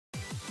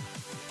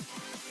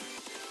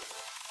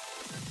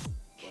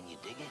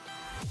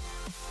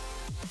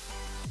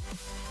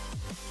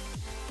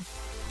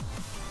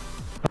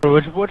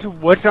Which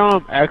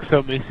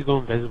exo makes you go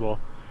invisible?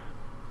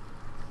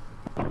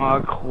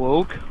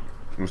 Cloak.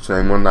 The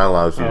same one that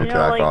allows you to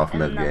track like, off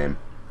mid-game.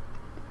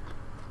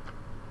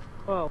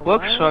 Whoa,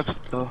 Cloak what? sucks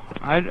though.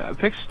 I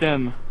pick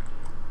stim.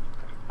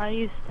 I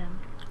used him.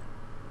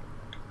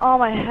 Oh,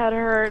 my head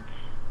hurts.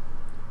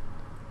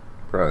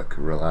 Brooke,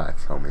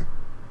 relax, homie.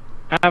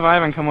 Have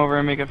Ivan come over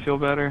and make it feel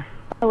better.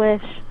 I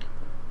wish.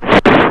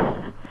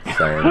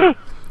 Same.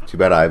 Too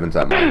bad Ivan's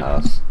at my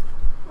house.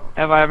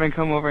 Have Ivan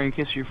come over and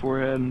kiss your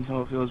forehead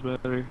until it feels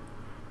better.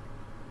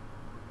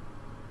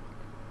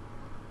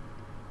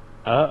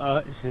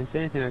 You shouldn't say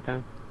anything like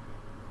that.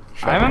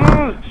 Ivan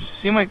doesn't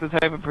seem like the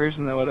type of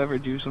person that would ever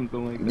do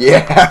something like that.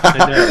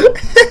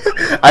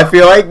 Yeah. I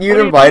feel like you'd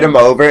invite him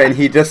over and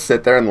he'd just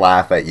sit there and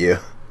laugh at you.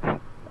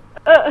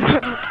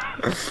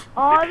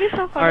 Oh, that'd be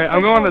so fun. Alright,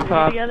 I'm going to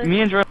top.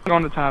 Me and Jordan are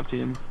going to top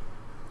team.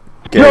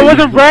 Yo, I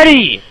wasn't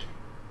ready!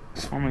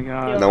 Oh my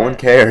god. No one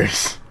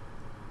cares.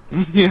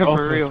 Yeah, for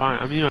Okay, real. fine.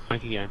 I'm muting my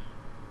mic again.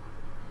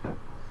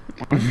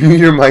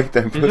 Your mic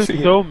then, This pussy.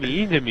 is so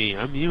mean to me.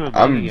 I'm muting my mic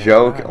I'm again.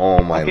 joking.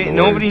 Oh my Okay, lord.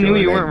 nobody knew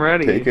you Jordan. weren't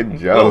ready. Take a Whoa,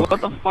 joke. what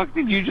the fuck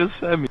did you just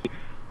say me?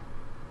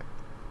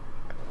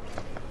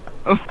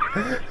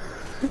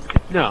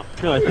 No,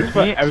 it's just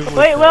what everyone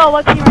Wait, says. Will,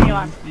 what team are you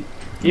on?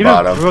 Even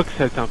Bottom. Brooke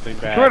said something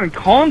bad. Jordan,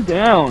 calm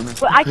down.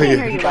 Well, I can't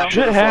hear you, Will.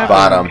 Shit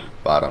happens.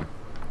 Bottom.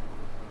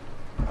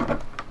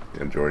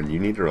 Yeah, Jordan, you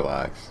need to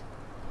relax.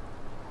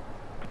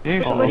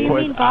 Dude, What do you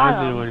mean bottom?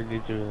 I'm the one who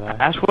needs to relax.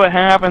 that's what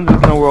happens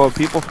in the world.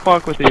 People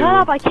fuck with you. Shut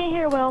up, I can't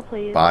hear Will,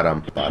 please.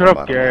 Bottom. Shut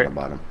up, Garrett.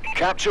 Bottom.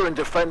 Capture and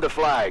defend the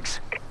flags.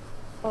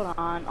 Hold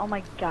on, oh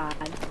my god.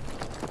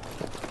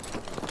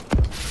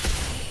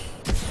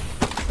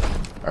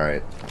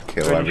 Alright.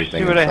 Kill Jordan,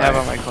 everything see what I have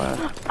on inside. my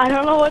class. I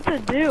don't know what to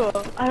do.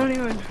 I don't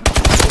even...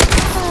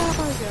 Oh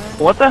my god.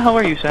 What the hell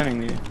are you sending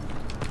me?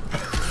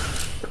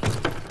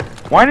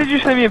 Why did you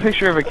send me a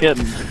picture of a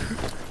kitten?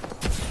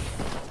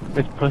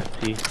 It's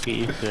pussy. Get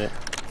used to it.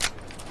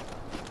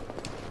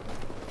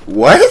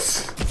 What?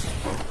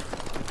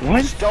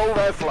 What? Stole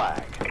their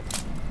flag.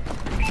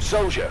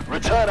 Soldier,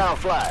 return our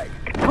flag.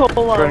 Hold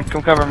Jordan, on.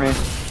 come cover me.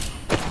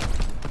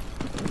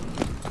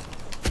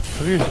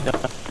 Cover your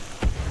stuff.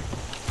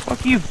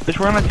 Fuck you, bitch,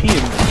 we're on a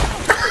team.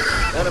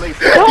 Enemy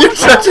flag. You're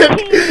such a cock.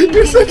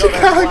 You're such a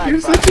Get cock. it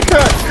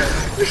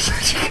You're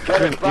such a cock.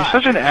 Jordan, you're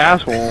such an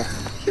asshole.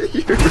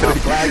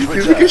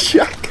 You're like a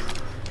shark.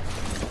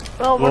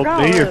 Well, we're Well,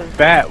 gonna maybe your lose.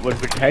 fat would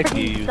protect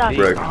you, you Stop. see.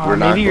 Brooke, Oh, we're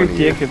not maybe your going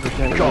dick to could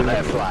protect Got you.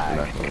 that We're flag.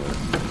 not going to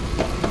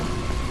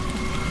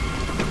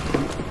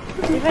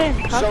See if I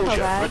didn't suck so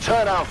Soldier, bad.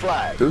 return our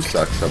flag. Who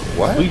sucks up?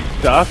 What? We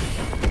suck.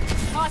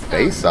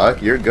 They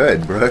suck. You're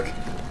good, Brooke.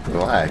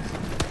 Relax.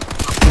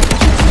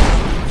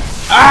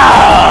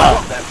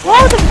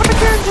 Whoa, the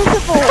fuck are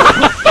invisible?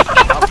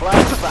 Our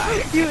flag's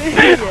back. You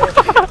idiot.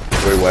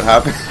 Wait, what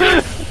happened?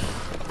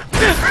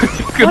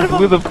 Fucking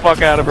blew the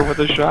fuck out of her with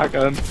a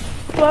shotgun.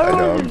 Whoever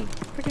know. was in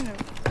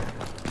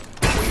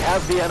freaking... We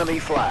have the enemy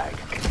flag.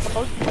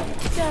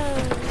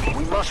 Okay.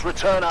 We must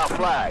return our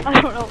flag.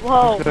 I don't know.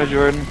 Whoa. Go,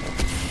 Jordan.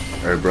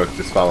 Alright, Brooke,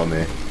 just follow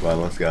me. Come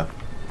on, let's go.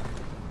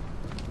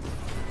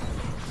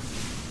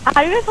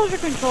 How do you guys hold your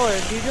controller?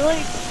 Do you do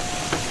like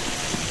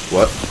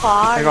What?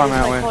 paw? Hang Or on do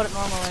you that just, way. like, hold it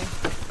normally?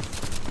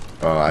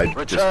 Oh, I just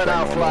Return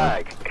our banged one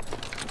flag.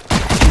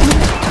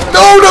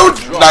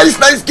 No!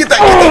 Nice! Get that!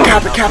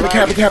 Cap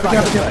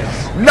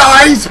it!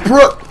 Nice,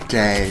 Brooke!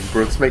 Dang,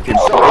 Brooke's making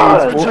plays, Return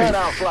our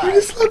boy. flag. You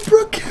just let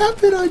Brooke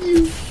cap it on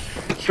you.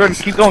 Jordan,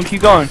 keep going.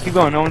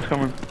 No one's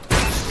coming.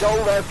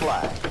 Stole their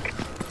flag.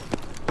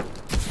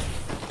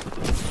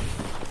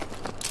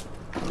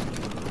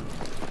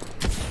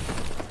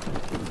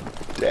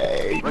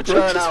 Dang, Brooke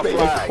Return just our made a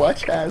flag.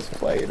 clutch ass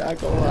play, not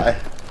gonna lie.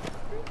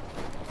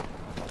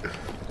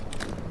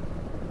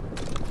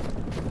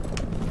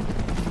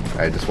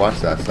 Alright, just watch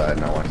that side,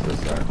 now watch this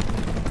side.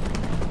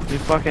 You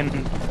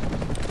fucking...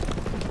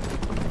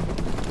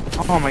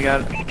 Oh my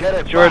god. Get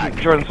it Jordan,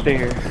 back. Jordan, stay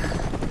here.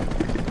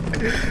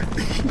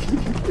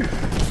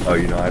 Oh,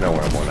 you know, I know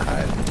where I'm gonna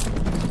hide.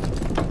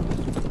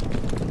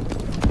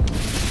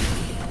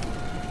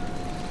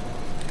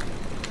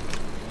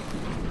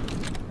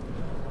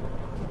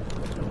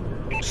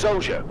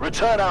 Soldier,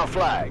 return our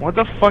flag. What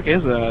the fuck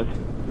is that?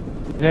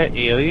 Is that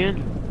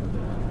alien?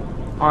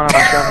 Oh no, I'm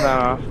dropping that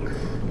off.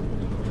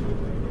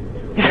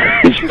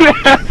 Did you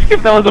ask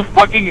if that was a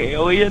fucking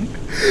alien?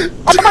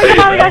 Oh my god,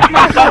 I got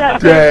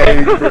smashed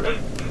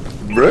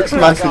Dang, Brooke's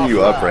messing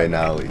you up right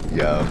now,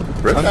 yo.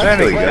 Brooke's I'm trying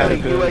to actually get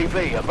Enemy good.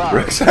 UAV above.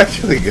 Brooke's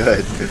actually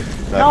good.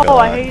 Not No, gonna I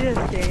lie. hate this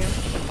game.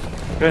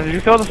 Jordan, did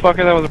you kill the fucker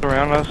that was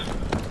around us?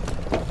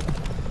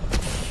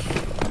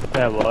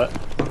 That what?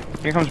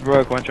 Here comes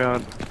Brooke, watch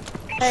out.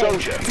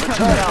 Soldier,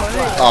 return our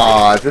flag.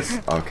 Aw, this.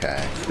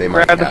 Okay. They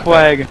might Grab the cap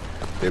flag. it.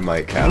 They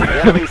might cap The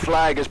it. enemy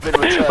flag has been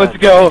returned. Let's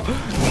go.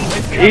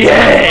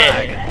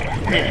 Yeah!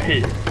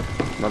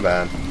 My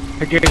bad.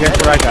 Okay, guess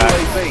what I got.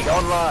 UAV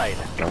online.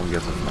 No one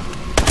gives a fuck.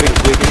 Big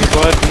wiggity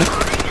butt.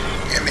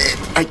 Damn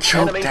it. I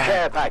choked Enemy that.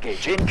 care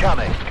package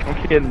incoming.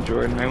 I'm kidding,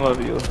 Jordan. I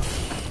love you.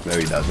 No,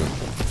 he doesn't.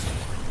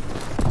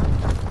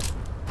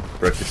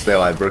 Brooke, just stay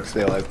alive. Brooke,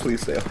 stay alive.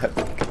 Please stay alive.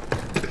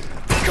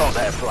 Got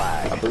their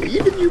flag. I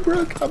believe in you,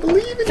 Brooke. I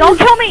believe in you. Don't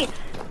kill me!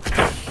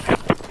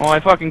 Oh, I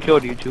fucking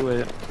killed you too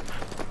late.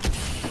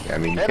 Yeah, I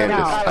mean, you Enemy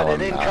can't just tell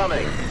pilot him not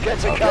incoming. to. Get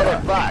to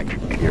cover back.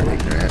 You're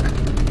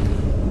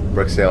ignorant.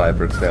 Brooke, stay alive.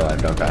 Brooke, stay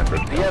alive. Don't die,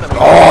 Brooke. The enemy.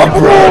 Oh,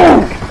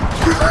 Brooke!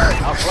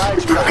 Our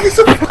flag's Brooke back. is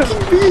a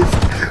fucking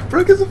beast.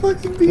 Brooke is a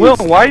fucking beast. Will,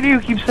 why do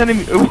you keep sending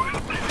me?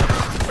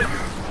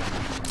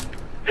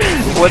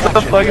 What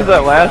the fuck is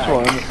that last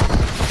one?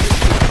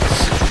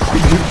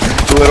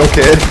 The little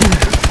kid.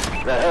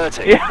 They're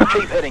hurting. Yeah.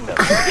 Keep hitting them.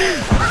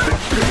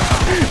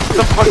 What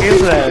the fuck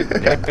is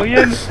that?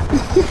 Alien?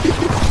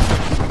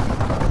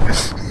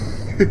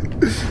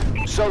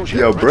 Soldier,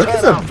 Yo, Brooke is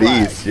return a our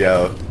flag. beast,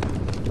 yo.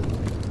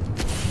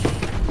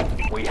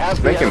 We have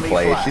She's the making enemy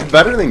plays. flag. She's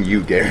better than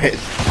you, Garrett.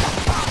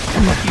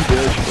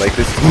 Like,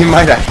 this team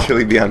might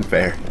actually be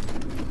unfair.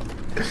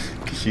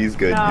 'Cause she's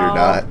good, No. you're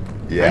not.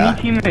 Yeah.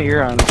 Any team that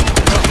you're on.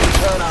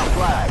 Return our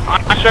flag.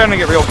 I'm starting to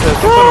get real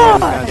pissed. I'm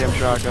putting away this goddamn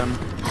shotgun.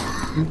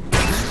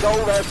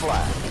 Stole their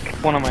flag.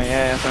 One on my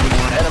ass. I'm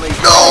more. Enemy.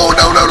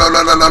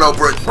 No,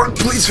 Brooke,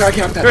 please try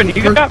captain. Jordan,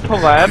 you got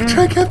Paladin?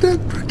 Try captain,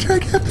 Brooke, try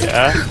captain.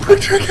 Yeah.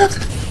 Brooke, try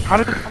captain. How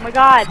did Oh my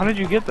god.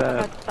 you get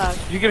that? That sucks.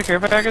 Did you get a care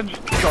package?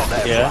 Got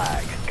their Yeah.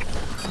 flag.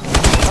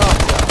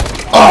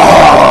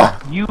 Oh!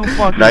 You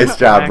fucking Nice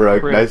job, sack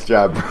Brooke. prick. Nice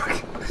job,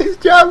 Brooke. Nice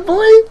job,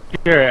 boy.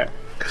 Sure.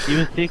 You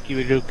would think you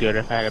would do good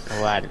if I had a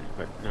Paladin,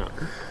 but no.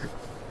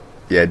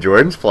 Yeah,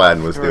 Jordan's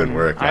plan was Jordan, doing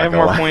work. I have not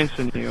more gonna lie. points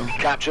than you.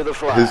 Capture the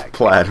flag. His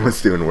plan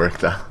was doing work,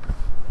 though.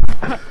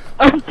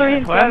 I'm 3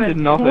 and Paladin 7. did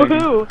nothing.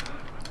 Woohoo!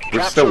 We're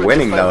Capture still and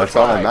winning, defend though. the That's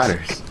all that flags.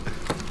 matters.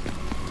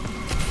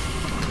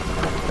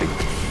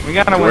 We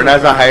gotta win. Jordan this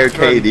has a round. higher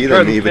KD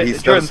than me, but he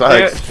still Jordan,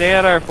 sucks. Stay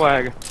at our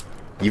flag.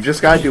 You've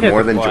just got to do Hit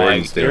more the than flag,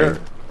 Jordan's doing. you're-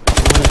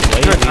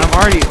 Jordan, I'm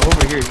already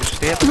over here. Just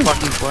stay at the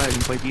fucking flag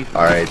and play defense.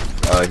 Alright,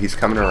 he's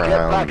coming Get back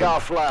around. our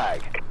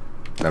flag.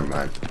 Never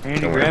mind.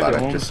 Andy, Don't worry grab about it, it.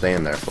 Holmes. Just stay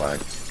in there, flag.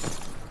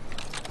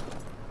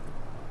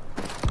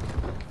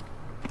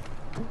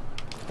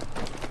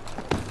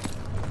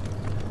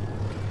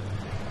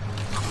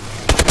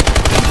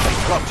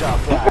 Dropped our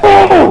flag.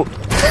 Oh!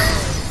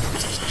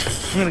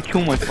 I'm gonna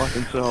kill my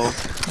fucking self.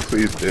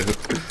 Please do.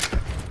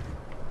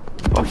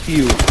 Fuck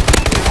you.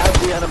 We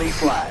have the enemy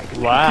flag.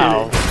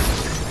 Wow.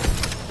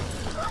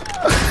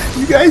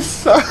 You guys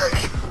suck.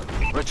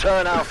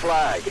 Return our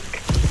flag.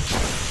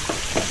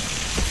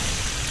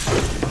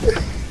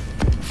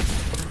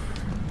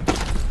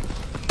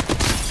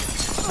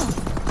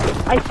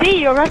 I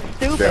see you, that's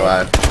stupid. Stay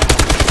alive.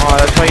 Oh,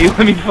 that's why you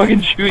let me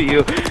fucking shoot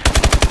you.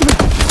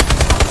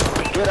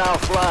 Get our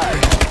flag.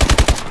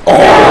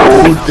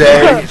 Oh,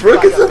 dang.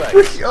 Brooke is a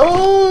freak.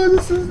 Oh,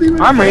 this isn't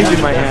even I'm fair.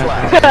 raising my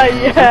hand.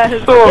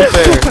 Yes. So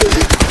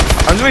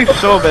unfair. I'm doing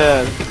so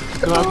bad.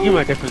 So I'll give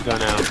my different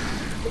gun out.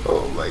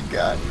 Oh my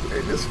god.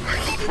 They're just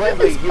fucking.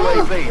 Friendly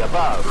UAV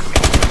above.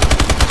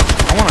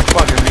 I wanna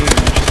fucking name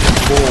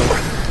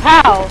it.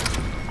 How?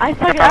 I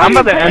fucking. I'm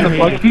about to end the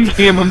fucking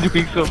game. I'm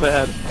doing so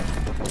bad.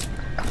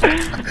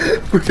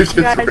 We're just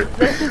Guys,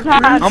 this is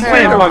not I'm fair.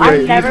 playing fucking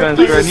I've never defense,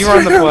 played Jordan. this. You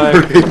run the flag.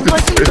 This is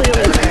completely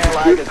Enemy fair.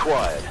 flag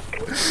acquired.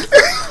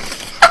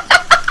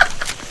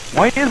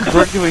 Why is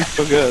Brooke doing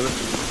so good?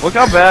 Look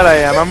how bad I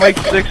am. I'm like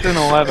 6 and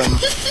 11.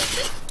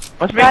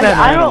 Let's make Guys, that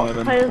I 9 don't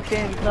 11. play this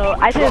game, so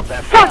I just.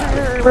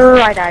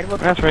 that I died.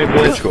 Whoops. That's right,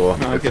 bitch. It's cool.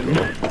 No, I'm It's kidding.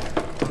 cool.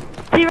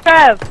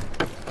 T-Rev!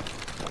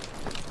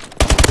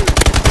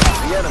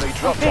 The enemy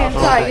dropped Man, our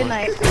sorry, flag. good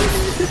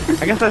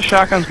night. I guess that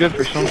shotgun's good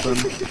for something.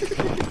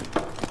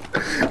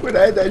 When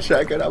I had that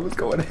shotgun, I was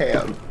going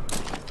ham.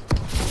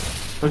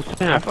 What's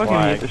I that fucking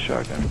flag? hate the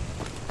shotgun.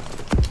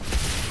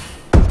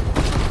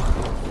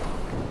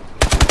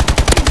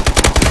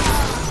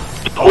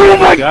 Oh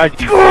my god,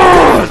 you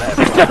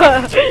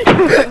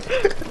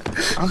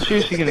I'm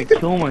seriously gonna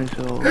kill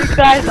myself.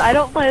 Guys, I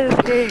don't play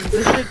this game.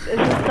 This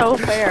is so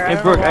fair.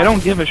 Hey, Brooke, I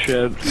don't give a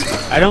shit.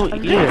 I don't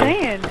I'm just either.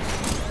 saying.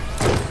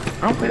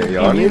 I don't play Yeah, this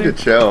y'all game need to either.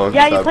 chill.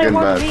 Yeah, you Stop play getting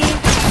more mad. than me.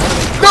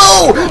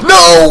 No!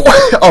 No!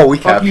 Oh, we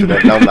Fuck you.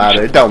 captured it. Don't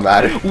matter. It don't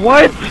matter.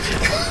 What?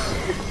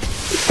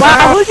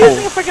 Wow, who's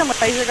using a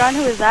freaking laser gun?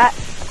 Who is that?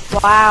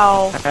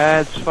 Wow.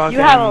 That's fucking.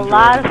 You have a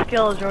lot of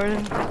skill,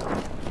 Jordan.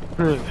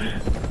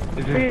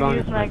 This We're is bonus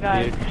using my for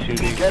gun. dude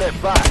shooting. Get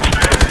it back.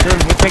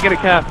 Jordan, we can't get a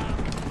cap.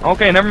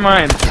 Okay, never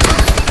mind.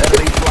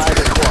 Enemy flag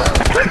acquired.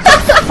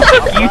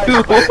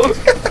 You.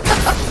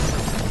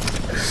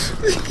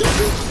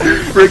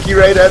 Brooke, you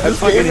ready to end I this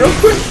fucking game real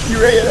quick? You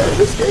ready to end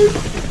this game?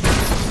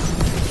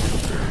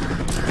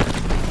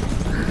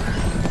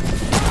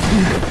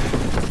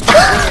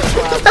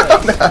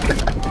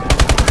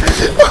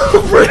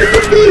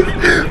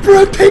 Brooke,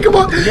 Brooke, take him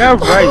off. Yeah,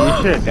 right,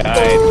 you should have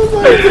died.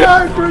 Oh my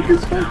god, Brooke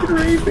is fucking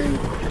raping.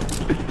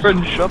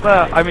 Jordan, shut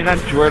that. I mean, not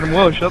Jordan.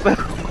 Whoa, shut that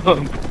up.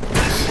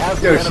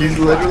 Have the Yo, enemy she's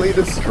flag. literally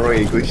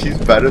destroying. Like, she's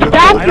better than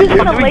Stop both of using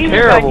you. a doing laser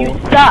terrible. gun,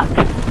 you suck.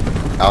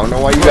 I don't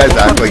know why you guys What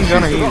act like fucking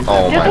gun are she's. you?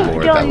 Oh my Just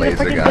lord, skill, that use a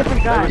laser freaking gun.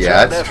 different gun.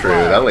 Yeah, that's true.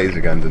 That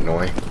laser gun's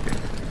annoying.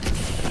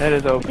 That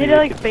is OP. You need to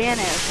like ban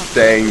it or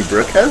something. Dang,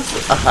 Brooke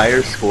has a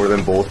higher score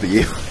than both of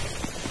you.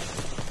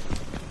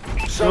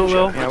 Soldier,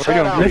 Yeah, we're return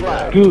doing our good.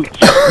 flag. Gooch.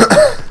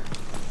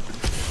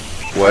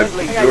 What,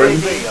 Friendly Jordan?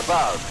 UAV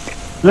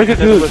above. Look at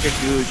Just Gooch. look at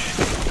Gooch.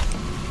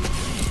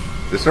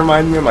 This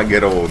reminds me of my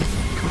good old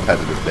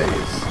competitive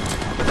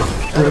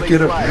days. Brooke,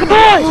 get him. flag.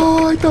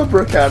 Oh, I thought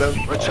Brooke had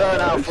him. Return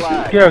our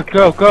flag. Here,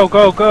 go, go,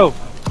 go, go.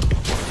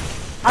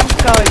 I'm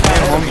going.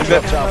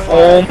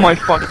 Oh my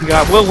fucking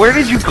god. Will, where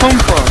did you come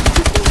from?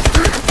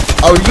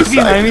 Oh, You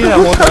behind me that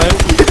whole time?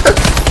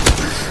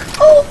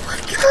 Oh my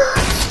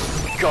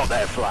god. Got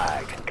their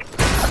flag.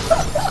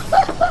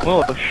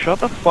 Will, shut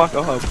the fuck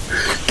up.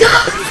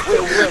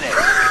 We'll win it.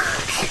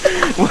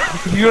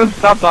 You don't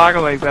stop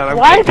talking like that.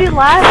 Why is he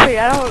laughing?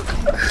 I don't.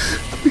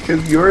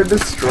 Because you're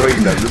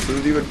destroying them. This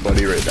isn't even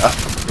funny right now.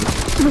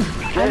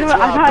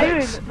 I'm not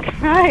even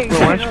trying. Will,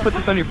 why don't you put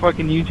this on your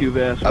fucking YouTube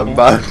ass? I'm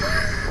about.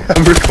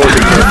 I'm recording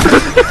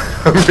it.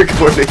 I'm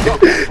recording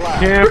it.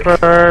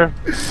 Camper.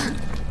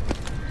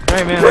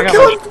 Hey man, I got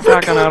my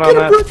shotgun out on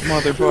that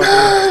motherfucker.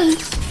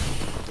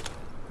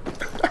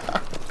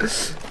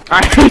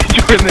 Alright,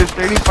 Jordan, there's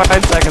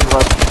 35 seconds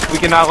left. We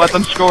cannot let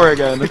them score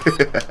again.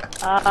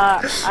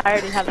 I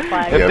already have the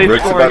flag. If Yeah, they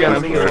Brooke's score about again, to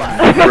I'm score.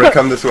 gonna Brooke,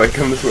 come this way,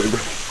 bro.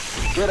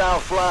 Get our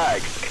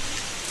flag.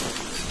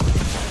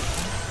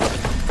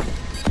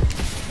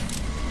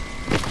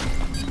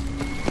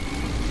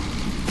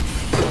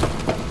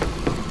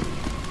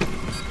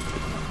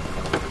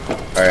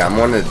 Alright, I'm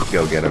gonna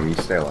go get him. You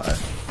stay alive.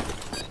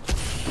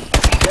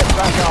 Get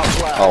back our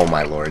flag. Oh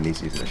my lord, and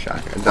he's using a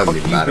shotgun. It doesn't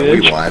even you, matter. We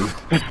bitch. won.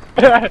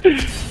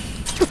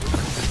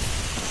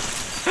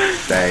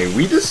 Dang,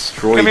 we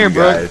destroyed Come here, you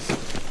Brooke. guys.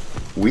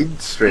 We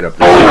straight up.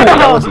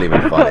 That wasn't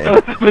even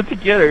funny. Put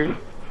together.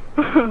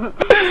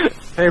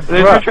 Hey, There's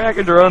my bro.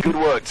 tracker drone. Good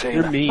work, team.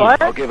 You're mean.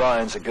 What? I'll give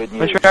Irons a good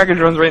My news. tracker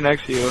drone's right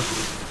next to you.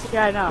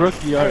 Yeah, I know. Brooke,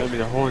 you are, I mean,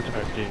 the whole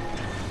entire game.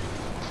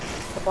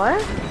 What?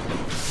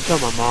 Tell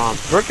my mom.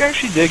 Brooke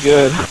actually did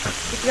good.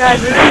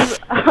 Guys,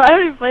 I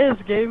don't even play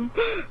this game.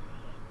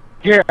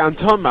 Here, I'm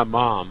telling my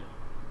mom.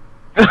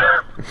 Tell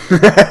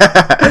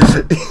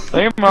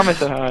your mom I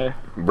said hi.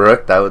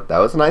 Brooke, that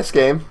was a nice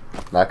game.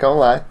 Not gonna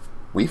lie.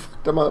 We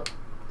fucked them up.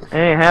 It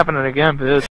ain't happening again, bitch.